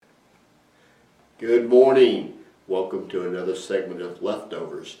Good morning. Welcome to another segment of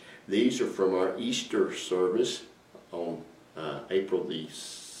Leftovers. These are from our Easter service on April the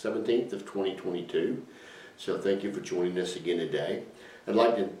 17th of 2022. So thank you for joining us again today. I'd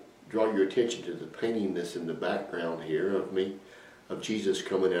like to draw your attention to the painting that's in the background here of Jesus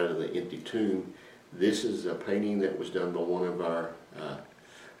coming out of the empty tomb. This is a painting that was done by one of our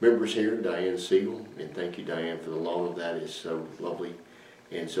members here, Diane Siegel. And thank you, Diane, for the loan of that. It's so lovely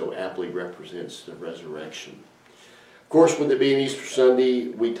and so aptly represents the resurrection. Of course, with it being Easter Sunday,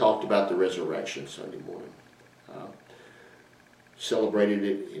 we talked about the resurrection Sunday morning. Celebrated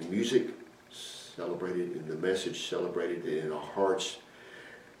it in music, celebrated it in the message, celebrated it in our hearts.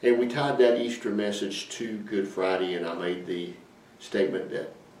 And we tied that Easter message to Good Friday, and I made the statement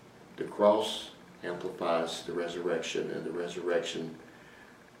that the cross amplifies the resurrection, and the resurrection,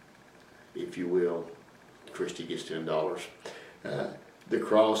 if you will, Christy gets $10. The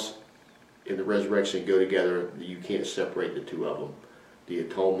cross and the resurrection go together. You can't separate the two of them. The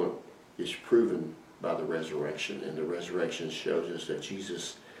atonement is proven by the resurrection, and the resurrection shows us that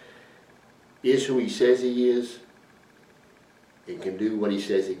Jesus is who he says he is and can do what he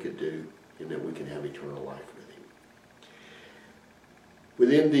says he could do, and that we can have eternal life with him.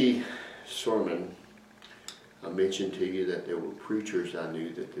 Within the sermon, I mentioned to you that there were preachers I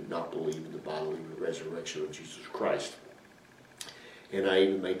knew that did not believe in the bodily resurrection of Jesus Christ. And I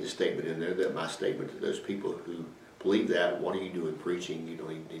even made the statement in there that my statement to those people who believe that, what are you doing preaching? You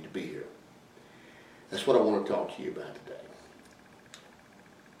don't even need to be here. That's what I want to talk to you about today.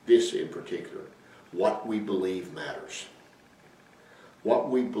 This in particular, what we believe matters. What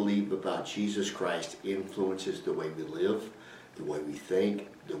we believe about Jesus Christ influences the way we live, the way we think,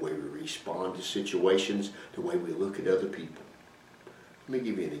 the way we respond to situations, the way we look at other people. Let me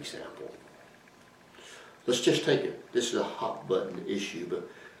give you an example. Let's just take it. This is a hot button issue, but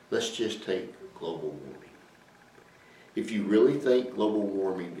let's just take global warming. If you really think global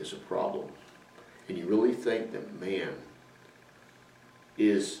warming is a problem, and you really think that man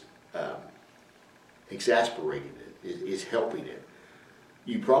is exasperating it, is helping it,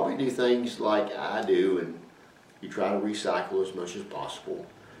 you probably do things like I do, and you try to recycle as much as possible.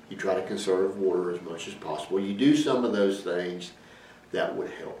 You try to conserve water as much as possible. You do some of those things that would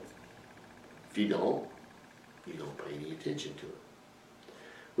help. If you don't pay any attention to it.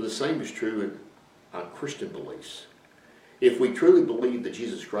 Well, the same is true in our Christian beliefs. If we truly believe that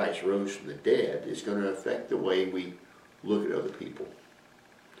Jesus Christ rose from the dead, it's going to affect the way we look at other people.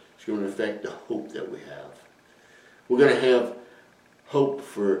 It's going to affect the hope that we have. We're going to have hope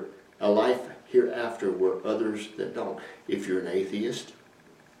for a life hereafter where others that don't. If you're an atheist,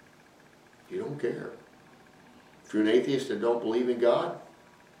 you don't care. If you're an atheist that don't believe in God,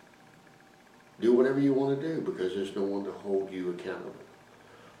 do whatever you want to do because there's no one to hold you accountable.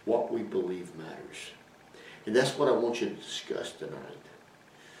 What we believe matters. And that's what I want you to discuss tonight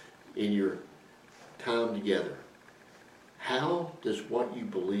in your time together. How does what you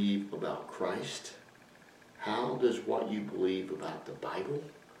believe about Christ, how does what you believe about the Bible,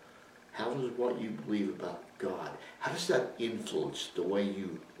 how does what you believe about God, how does that influence the way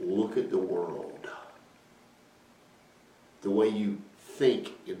you look at the world, the way you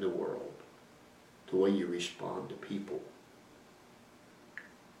think in the world, the way you respond to people?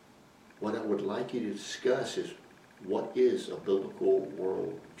 What I would like you to discuss is what is a biblical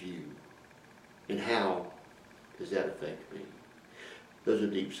worldview and how does that affect me? Those are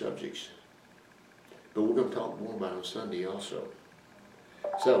deep subjects. But we're going to talk more about it on Sunday also.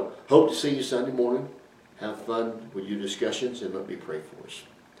 So, hope to see you Sunday morning. Have fun with your discussions and let me pray for us.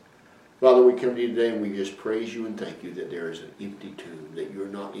 Father, we come to you today and we just praise you and thank you that there is an empty tomb, that you're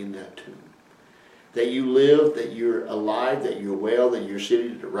not in that tomb. That you live, that you're alive, that you're well, that you're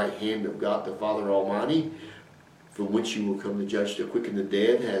sitting at the right hand of God the Father Almighty, from which you will come to judge the quick and the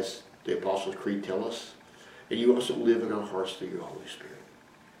dead, as the Apostles' Creed tell us. And you also live in our hearts through your Holy Spirit.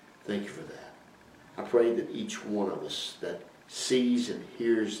 Thank you for that. I pray that each one of us that sees and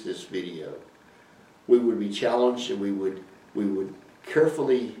hears this video, we would be challenged and we would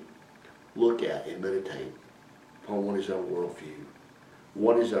carefully look at and meditate upon what is our worldview,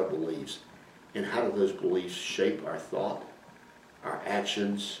 what is our beliefs, and how do those beliefs shape our thought, our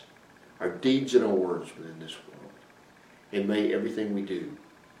actions, our deeds, and our words within this world. And may everything we do,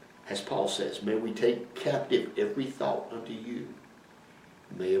 as Paul says, may we take captive every thought unto you.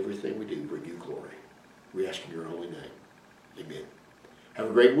 May everything we do bring you glory. We ask in your holy name. Amen. Have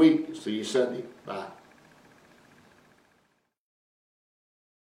a great week. See you Sunday. Bye.